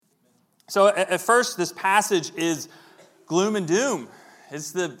So at first, this passage is gloom and doom.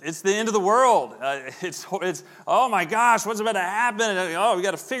 It's the end of the world. It's oh my gosh, what's about to happen? And, oh, we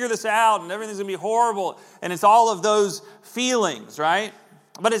got to figure this out, and everything's gonna be horrible. And it's all of those feelings, right?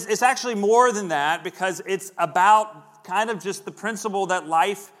 But it's actually more than that, because it's about kind of just the principle that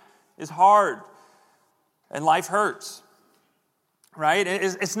life is hard and life hurts. Right?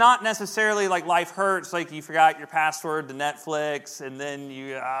 It's not necessarily like life hurts, like you forgot your password to Netflix, and then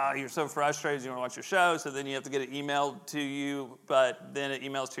you're so frustrated you want to watch your show, so then you have to get it emailed to you, but then it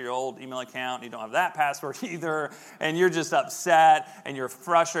emails to your old email account, and you don't have that password either, and you're just upset, and you're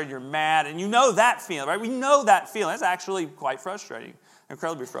frustrated, you're mad, and you know that feeling, right? We know that feeling. That's actually quite frustrating,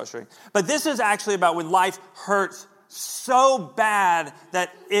 incredibly frustrating. But this is actually about when life hurts so bad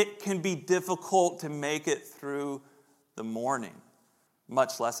that it can be difficult to make it through the morning,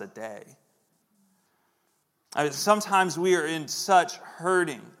 much less a day. Sometimes we are in such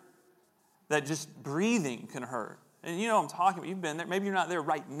hurting that just breathing can hurt. And you know what I'm talking about. You've been there. Maybe you're not there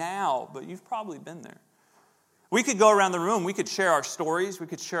right now, but you've probably been there. We could go around the room. We could share our stories. We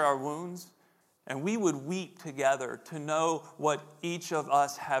could share our wounds. And we would weep together to know what each of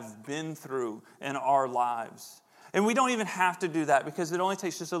us have been through in our lives. And we don't even have to do that, because it only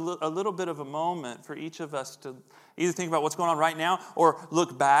takes just a little bit of a moment for each of us to either think about what's going on right now, or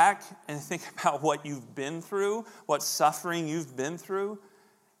look back and think about what you've been through, what suffering you've been through,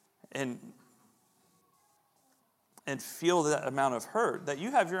 and feel that amount of hurt, that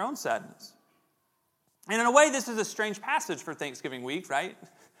you have your own sadness. And in a way, this is a strange passage for Thanksgiving week, right?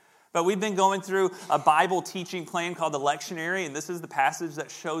 But we've been going through a Bible teaching plan called the lectionary, and this is the passage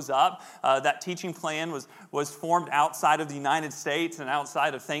that shows up. That teaching plan was formed outside of the United States and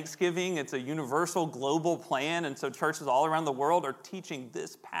outside of Thanksgiving. It's a universal global plan, and so churches all around the world are teaching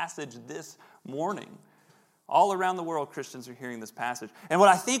this passage this morning. All around the world, Christians are hearing this passage. And what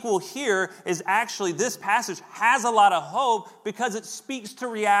I think we'll hear is actually this passage has a lot of hope, because it speaks to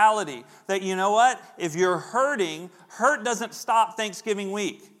reality. That, you know what? If you're hurting, hurt doesn't stop Thanksgiving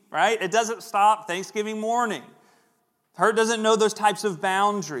week. Right? It doesn't stop Thanksgiving morning. Hurt doesn't know those types of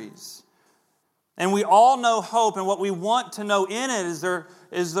boundaries. And we all know hope, and what we want to know in it is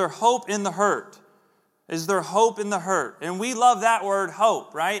there hope in the hurt? Is there hope in the hurt? And we love that word,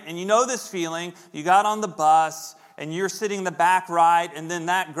 hope, right? And you know this feeling. You got on the bus, and you're sitting in the back right, and then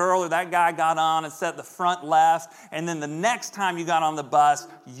that girl or that guy got on and sat at the front left, and then the next time you got on the bus,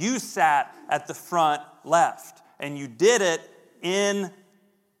 you sat at the front left. And you did it in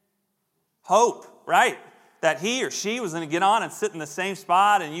hope, right? That he or she was going to get on and sit in the same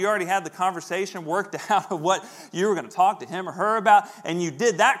spot, and you already had the conversation worked out of what you were going to talk to him or her about, and you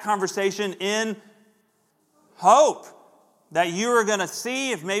did that conversation in hope that you were going to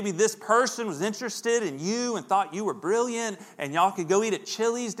see if maybe this person was interested in you and thought you were brilliant, and y'all could go eat at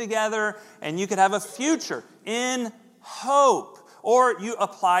Chili's together, and you could have a future in hope. Or you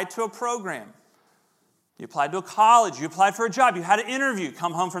applied to a program. You applied to a college. You applied for a job. You had an interview.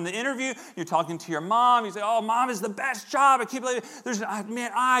 Come home from the interview. You're talking to your mom. You say, oh, Mom is the best job. I can't believe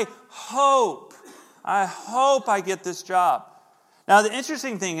it. I hope I get this job. Now, the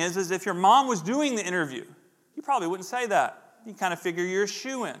interesting thing is if your mom was doing the interview, you probably wouldn't say that. You kind of figure you're a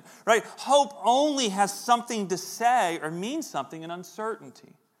shoo-in, right? Hope only has something to say or means something in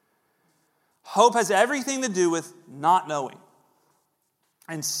uncertainty. Hope has everything to do with not knowing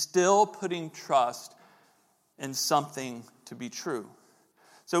and still putting trust in something to be true.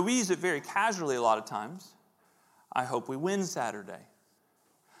 So we use it very casually a lot of times. I hope we win Saturday.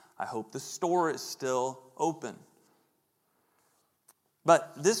 I hope the store is still open.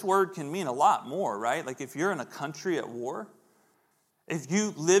 But this word can mean a lot more, right? Like if you're in a country at war, if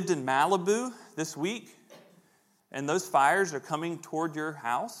you lived in Malibu this week and those fires are coming toward your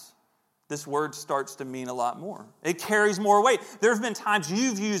house, this word starts to mean a lot more. It carries more weight. There have been times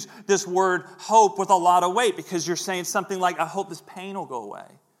you've used this word hope with a lot of weight because you're saying something like, I hope this pain will go away.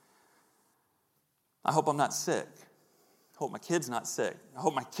 I hope I'm not sick. I hope my kid's not sick. I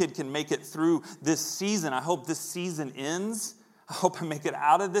hope my kid can make it through this season. I hope this season ends. I hope I make it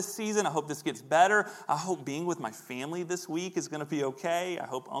out of this season. I hope this gets better. I hope being with my family this week is going to be okay. I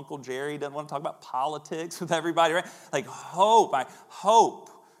hope Uncle Jerry doesn't want to talk about politics with everybody, right? Like hope. I hope.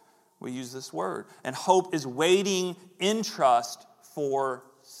 We use this word. And hope is waiting in trust for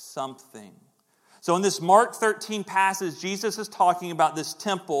something. So in this Mark 13 passage, Jesus is talking about this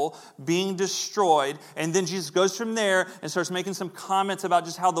temple being destroyed. And then Jesus goes from there and starts making some comments about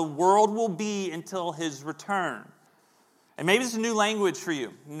just how the world will be until his return. And maybe it's a new language for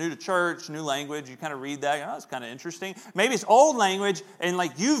you. New to church, new language. You kind of read that. Oh, that's kind of interesting. Maybe it's old language, and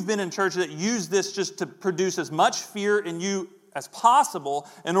like you've been in church that use this just to produce as much fear in you as possible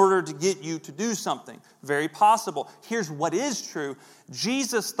in order to get you to do something. Very possible. Here's what is true.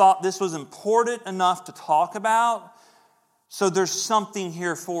 Jesus thought this was important enough to talk about, so there's something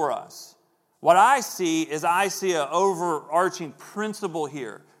here for us. What I see is an overarching principle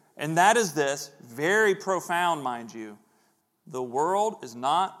here, and that is this, very profound, mind you. The world is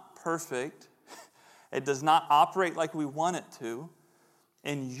not perfect. It does not operate like we want it to,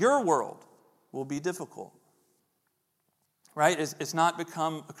 and your world will be difficult. Right? It's not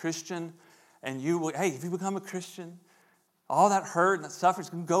become a Christian, and if you become a Christian, all that hurt and that suffering is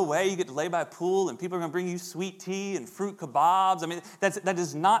going to go away. You get to lay by a pool, and people are going to bring you sweet tea and fruit kebabs. I mean, that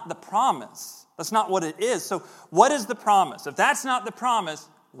is not the promise. That's not what it is. So what is the promise? If that's not the promise,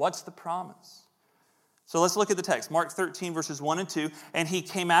 what's the promise? So let's look at the text. Mark 13, verses 1 and 2. And he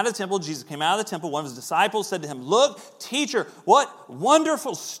came out of the temple. Jesus came out of the temple. One of his disciples said to him, "Look, teacher, what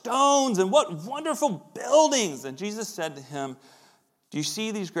wonderful stones and what wonderful buildings." And Jesus said to him, "Do you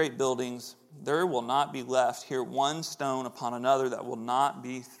see these great buildings? There will not be left here one stone upon another that will not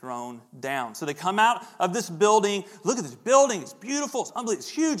be thrown down." So they come out of this building. Look at this building. It's beautiful. It's unbelievable. It's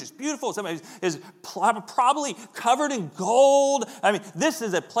huge. It's beautiful. It's probably covered in gold. I mean, this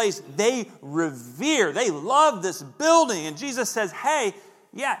is a place they revere. They love this building. And Jesus says, hey,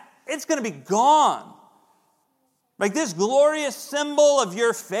 yeah, it's going to be gone. Like this glorious symbol of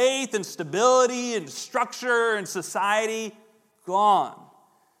your faith and stability and structure and society, gone.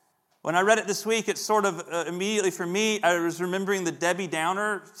 When I read it this week, it sort of immediately for me, I was remembering the Debbie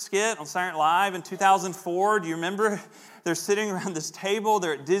Downer skit on Saturday Night Live in 2004. Do you remember? They're sitting around this table.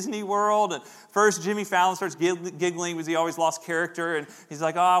 They're at Disney World. And first, Jimmy Fallon starts giggling because he always lost character. And he's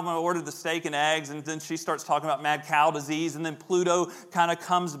like, I'm going to order the steak and eggs. And then she starts talking about mad cow disease. And then Pluto kind of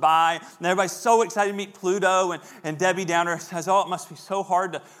comes by. And everybody's so excited to meet Pluto. And Debbie Downer says, it must be so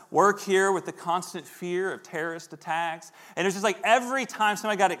hard to work here with the constant fear of terrorist attacks. And it's just like every time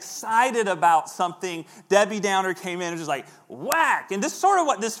somebody got excited about something, Debbie Downer came in and just like, whack. And this is sort of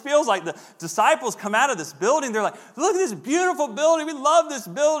what this feels like. The disciples come out of this building. They're like, look at this beautiful building. We love this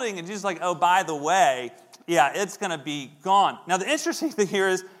building. And Jesus is like, oh, by the way, yeah, it's going to be gone. Now, the interesting thing here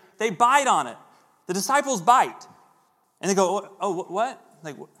is they bite on it. The disciples bite. And they go, oh, what?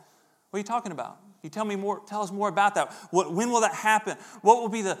 Like, what are you talking about? You tell us more about that. When will that happen? What will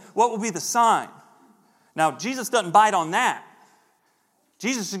be the sign? Now, Jesus doesn't bite on that.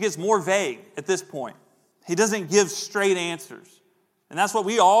 Jesus just gets more vague at this point. He doesn't give straight answers. And that's what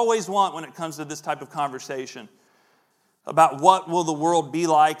we always want when it comes to this type of conversation about what will the world be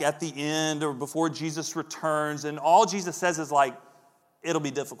like at the end or before Jesus returns. And all Jesus says is like, it'll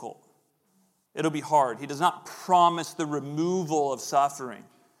be difficult. It'll be hard. He does not promise the removal of suffering.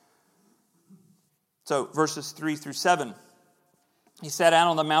 So verses 3 through 7. He sat out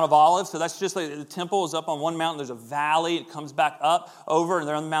on the Mount of Olives. So that's just like the temple is up on one mountain. There's a valley. It comes back up over, and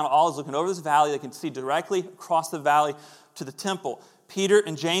they're on the Mount of Olives looking over this valley. They can see directly across the valley to the temple. Peter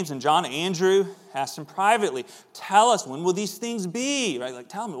and James and John and Andrew asked him privately, tell us, when will these things be? Right? Like,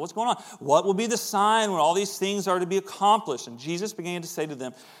 tell me, what's going on? What will be the sign when all these things are to be accomplished? And Jesus began to say to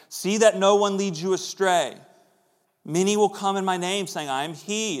them, see that no one leads you astray. Many will come in my name, saying, I am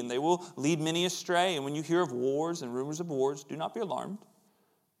he, and they will lead many astray. And when you hear of wars and rumors of wars, do not be alarmed.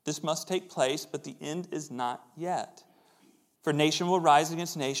 This must take place, but the end is not yet. For nation will rise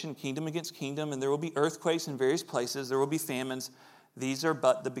against nation, kingdom against kingdom, and there will be earthquakes in various places. There will be famines. These are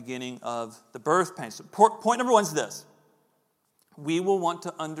but the beginning of the birth pains. So point number one is this. We will want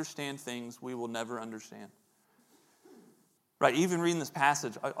to understand things we will never understand. Right, even reading this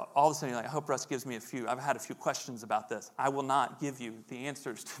passage, all of a sudden you're like, I hope Russ gives me I've had a few questions about this. I will not give you the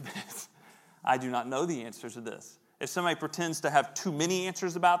answers to this. I do not know the answers to this. If somebody pretends to have too many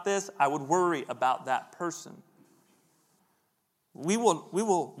answers about this, I would worry about that person. We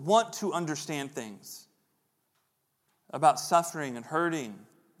will want to understand things about suffering and hurting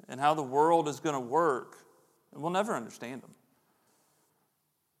and how the world is going to work, and we'll never understand them.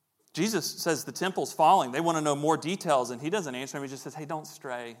 Jesus says the temple's falling. They want to know more details, and he doesn't answer them. He just says, hey, don't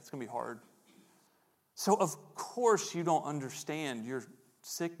stray. It's going to be hard. So, of course, you don't understand your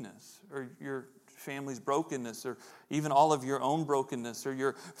sickness or your family's brokenness or even all of your own brokenness or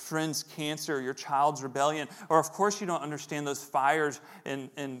your friend's cancer or your child's rebellion. Or, of course, you don't understand those fires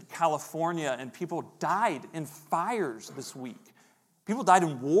in California, and people died in fires this week. People died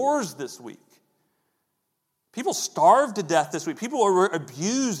in wars this week. People starved to death this week. People were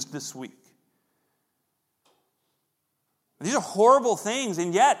abused this week. These are horrible things,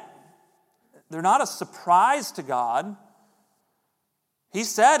 and yet they're not a surprise to God. He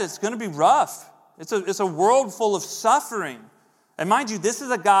said it's going to be rough. It's a world full of suffering. And mind you, this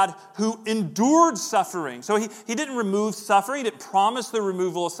is a God who endured suffering. So he didn't remove suffering. He didn't promise the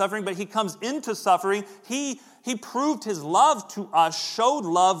removal of suffering, but he comes into suffering. He proved his love to us, showed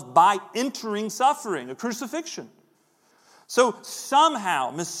love by entering suffering, a crucifixion. So somehow,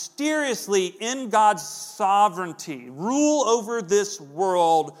 mysteriously, in God's sovereignty, rule over this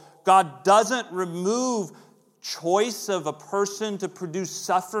world, God doesn't remove choice of a person to produce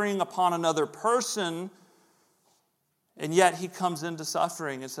suffering upon another person, and yet he comes into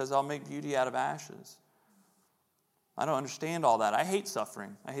suffering and says, I'll make beauty out of ashes. I don't understand all that. I hate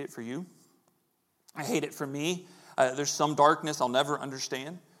suffering. I hate it for you. I hate it for me. There's some darkness I'll never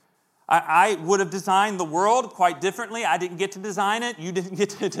understand. I would have designed the world quite differently. I didn't get to design it. You didn't get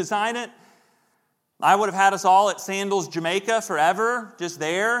to design it. I would have had us all at Sandals, Jamaica forever, just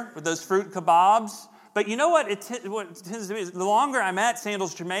there with those fruit kebabs. But you know what? The longer I'm at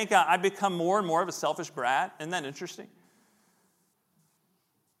Sandals, Jamaica, I become more and more of a selfish brat. Isn't that interesting?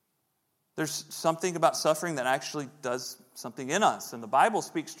 There's something about suffering that actually does something in us. And the Bible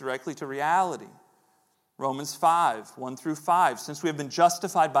speaks directly to reality. Romans 5, 1 through 5. Since we have been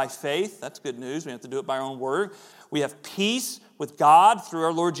justified by faith, that's good news. We have to do it by our own word. We have peace with God through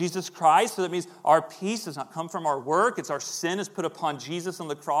our Lord Jesus Christ. So that means our peace does not come from our work. It's our sin is put upon Jesus on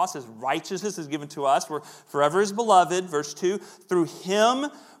the cross. His righteousness is given to us. We're forever his beloved. Verse 2, through him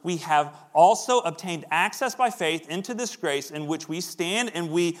we have also obtained access by faith into this grace in which we stand,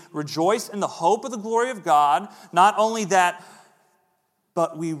 and we rejoice in the hope of the glory of God. Not only that,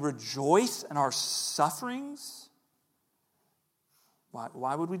 but we rejoice in our sufferings.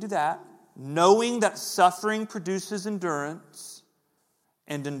 Why would we do that? Knowing that suffering produces endurance,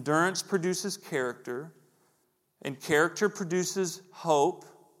 and endurance produces character, and character produces hope.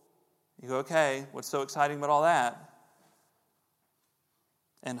 You go, okay, what's so exciting about all that?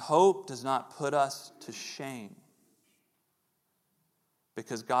 And hope does not put us to shame,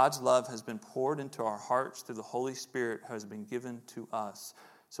 because God's love has been poured into our hearts through the Holy Spirit who has been given to us.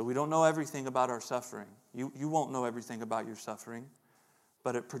 So we don't know everything about our suffering. You won't know everything about your suffering,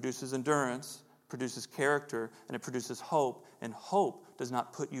 but it produces endurance, produces character, and it produces hope. And hope does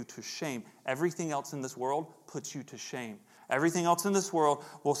not put you to shame. Everything else in this world puts you to shame. Everything else in this world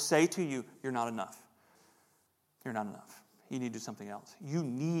will say to you, you're not enough. You're not enough. You need to do something else. You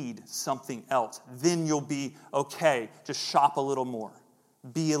need something else. Then you'll be okay. Just shop a little more.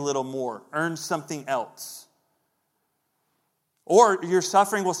 Be a little more. Earn something else. Or your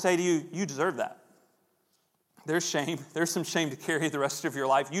suffering will say to you, you deserve that. There's shame. There's some shame to carry the rest of your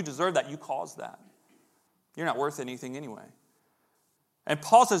life. You deserve that. You caused that. You're not worth anything anyway. And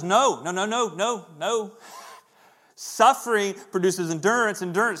Paul says, no. Suffering produces endurance,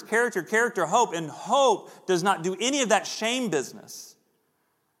 endurance, character, character, hope, and hope does not do any of that shame business.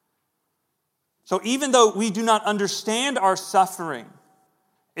 So even though we do not understand our suffering,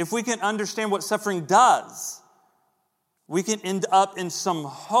 if we can understand what suffering does, we can end up in some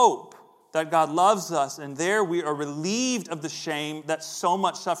hope that God loves us, and there we are relieved of the shame that so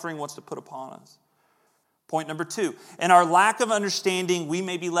much suffering wants to put upon us. Point number 2, in our lack of understanding, we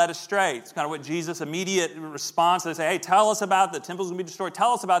may be led astray. It's kind of what Jesus' immediate response, they say, hey, tell us about the temple's going to be destroyed.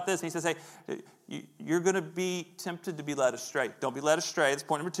 Tell us about this. And he says, hey, you're going to be tempted to be led astray. Don't be led astray. That's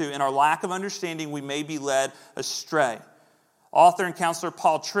point number 2. In our lack of understanding, we may be led astray. Author and counselor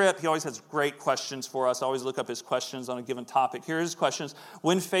Paul Tripp, he always has great questions for us. I always look up his questions on a given topic. Here are his questions.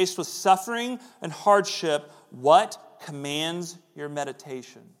 When faced with suffering and hardship, what commands your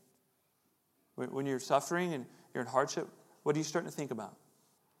meditation? When you're suffering and you're in hardship, what are you starting to think about?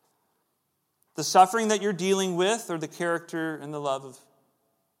 The suffering that you're dealing with, or the character and the love of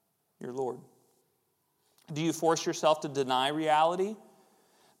your Lord? Do you force yourself to deny reality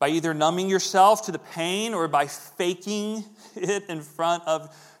by either numbing yourself to the pain or by faking it in front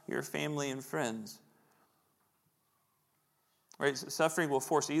of your family and friends? Right? Suffering will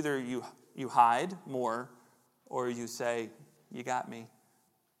force either you hide more or you say, you got me.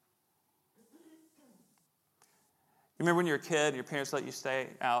 You remember when you were a kid, your parents let you stay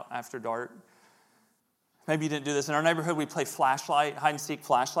out after dark? Maybe you didn't do this. In our neighborhood, we play hide and seek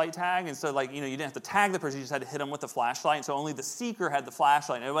flashlight tag. And so, you didn't have to tag the person. You just had to hit them with the flashlight. And so only the seeker had the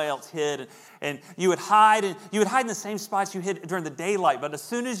flashlight and everybody else hid. And you would hide. And you would hide in the same spots you hid during the daylight. But as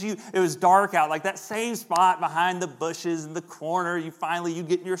soon as it was dark out, like that same spot behind the bushes in the corner, you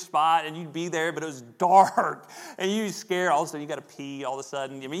get in your spot and you'd be there, but it was dark. And you scare. All of a sudden, you got to pee all of a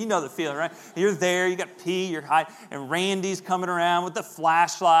sudden. I mean, you know the feeling, right? You're there, you got to pee, you're hiding. And Randy's coming around with the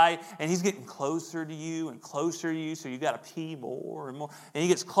flashlight. And he's getting closer to you and closer to you, so you got to pee more and more. And he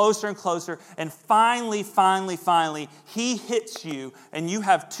gets closer and closer, and finally, he hits you, and you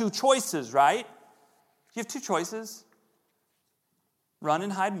have 2 choices, right? You have 2 choices. run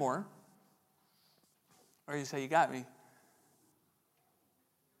and hide more, or you say, you got me.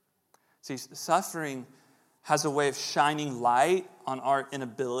 See, suffering has a way of shining light on our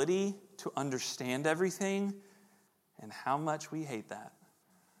inability to understand everything and how much we hate that.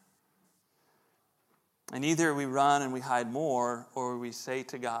 And either we run and we hide more, or we say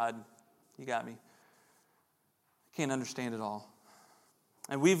to God, you got me. I can't understand it all.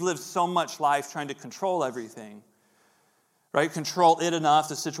 And we've lived so much life trying to control everything. Right? Control it enough,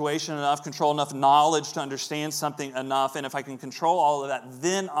 the situation enough, control enough knowledge to understand something enough. And if I can control all of that,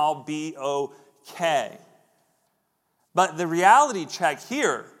 then I'll be okay. But the reality check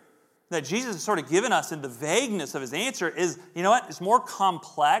here that Jesus has sort of given us in the vagueness of his answer is, you know what? It's more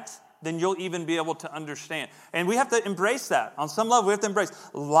complex than you'll even be able to understand. And we have to embrace that. On some level, we have to embrace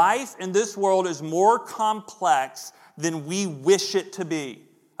life in this world is more complex than we wish it to be.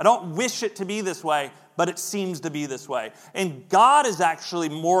 I don't wish it to be this way, but it seems to be this way. And God is actually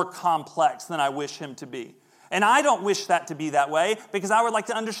more complex than I wish him to be. And I don't wish that to be that way because I would like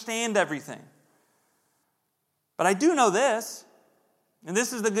to understand everything. But I do know this, and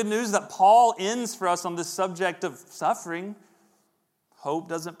this is the good news that Paul ends for us on this subject of suffering. Hope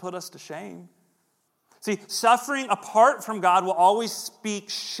doesn't put us to shame. See, suffering apart from God will always speak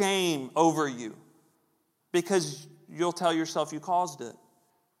shame over you because you'll tell yourself you caused it.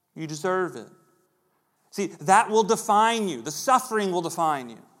 You deserve it. See, that will define you. The suffering will define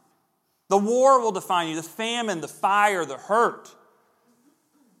you. The war will define you. The famine, the fire, the hurt.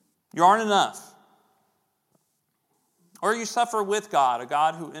 You aren't enough. Or you suffer with God, a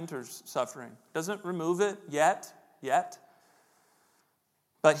God who enters suffering. Doesn't remove it yet.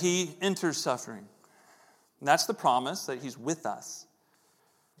 But he enters suffering. And that's the promise that he's with us.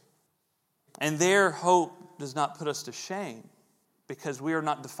 And their hope does not put us to shame because we are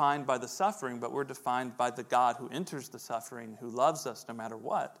not defined by the suffering, but we're defined by the God who enters the suffering, who loves us no matter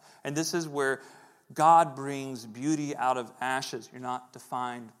what. And this is where God brings beauty out of ashes. You're not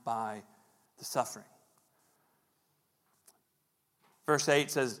defined by the suffering. Verse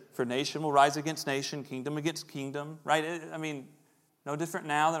 8 says, for nation will rise against nation, kingdom against kingdom, right? I mean, no different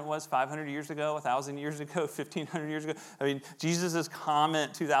now than it was 500 years ago, 1,000 years ago, 1,500 years ago. I mean, Jesus'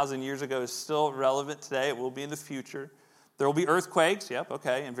 comment 2,000 years ago is still relevant today. It will be in the future. There will be earthquakes, yep,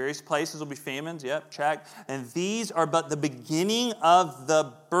 okay. In various places will be famines, yep, check. And these are but the beginning of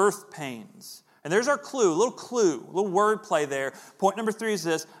the birth pains. And there's our clue, a little word play there. Point number 3 is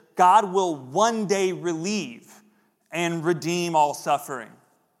this: God will one day relieve and redeem all suffering.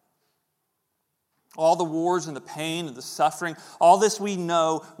 All the wars and the pain and the suffering, all this we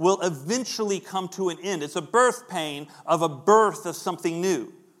know will eventually come to an end. It's a birth pain of a birth of something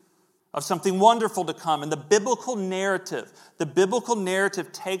new, of something wonderful to come. And the biblical narrative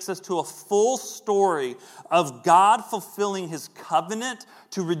takes us to a full story of God fulfilling his covenant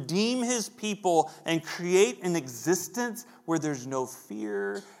to redeem his people and create an existence where there's no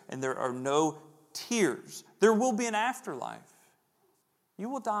fear and there are no tears. There will be an afterlife. You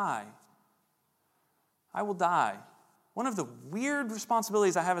will die. I will die. One of the weird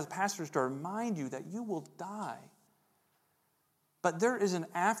responsibilities I have as a pastor is to remind you that you will die. But there is an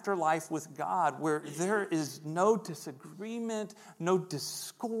afterlife with God where there is no disagreement, no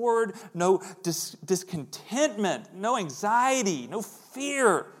discord, no discontentment, no anxiety, no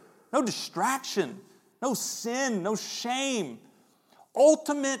fear, no distraction, no sin, no shame.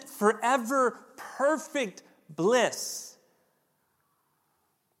 Ultimate, forever, perfect bliss.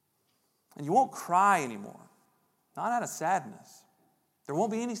 And you won't cry anymore. Not out of sadness. There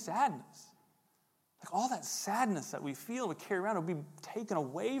won't be any sadness. Like all that sadness that we feel, we carry around, will be taken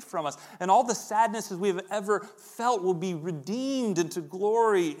away from us. And all the sadnesses we have ever felt will be redeemed into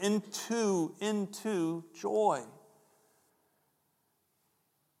glory, into joy.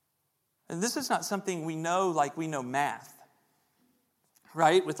 And this is not something we know like we know math.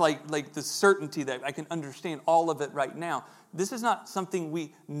 Right? With like the certainty that I can understand all of it right now. This is not something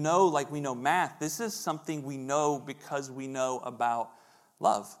we know like we know math. This is something we know because we know about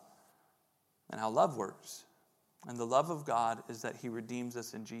love and how love works. And the love of God is that he redeems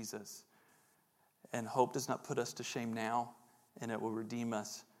us in Jesus. And hope does not put us to shame now, and it will redeem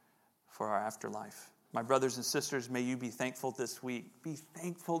us for our afterlife. My brothers and sisters, may you be thankful this week. Be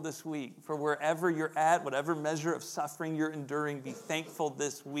thankful this week for wherever you're at, whatever measure of suffering you're enduring. Be thankful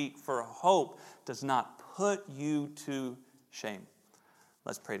this week, for hope does not put you to shame.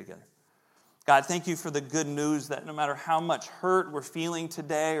 Let's pray together. God, thank you for the good news that no matter how much hurt we're feeling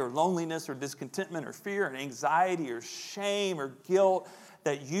today, or loneliness, or discontentment, or fear, and anxiety, or shame, or guilt,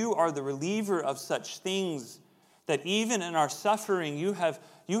 that you are the reliever of such things, that even in our suffering, you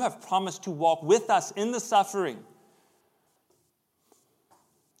have promised to walk with us in the suffering.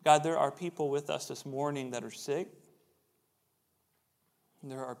 God, there are people with us this morning that are sick.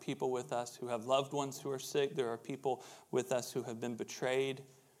 There are people with us who have loved ones who are sick. There are people with us who have been betrayed,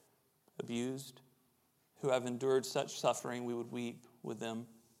 abused, who have endured such suffering we would weep with them.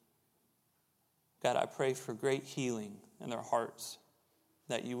 God, I pray for great healing in their hearts,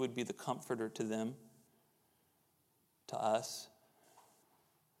 that you would be the comforter to them, to us.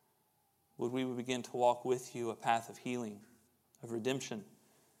 Would we begin to walk with you a path of healing, of redemption,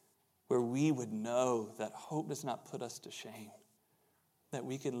 where we would know that hope does not put us to shame, that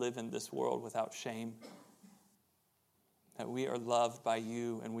we can live in this world without shame, that we are loved by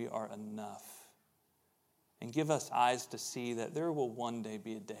you and we are enough. And give us eyes to see that there will one day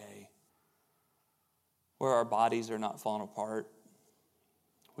be a day where our bodies are not falling apart.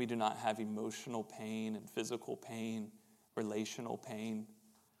 We do not have emotional pain and physical pain, relational pain,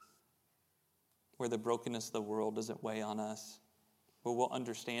 where the brokenness of the world doesn't weigh on us, where we'll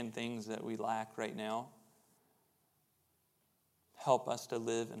understand things that we lack right now. Help us to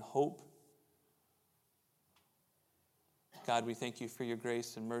live in hope. God, we thank you for your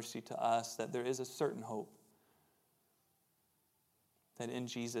grace and mercy to us, that there is a certain hope, that in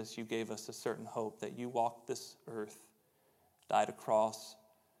Jesus you gave us a certain hope, that you walked this earth, died a cross,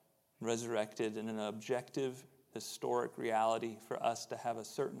 resurrected in an objective, historic reality for us to have a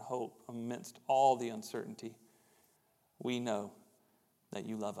certain hope amidst all the uncertainty. We know that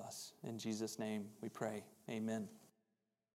you love us. In Jesus' name we pray. Amen.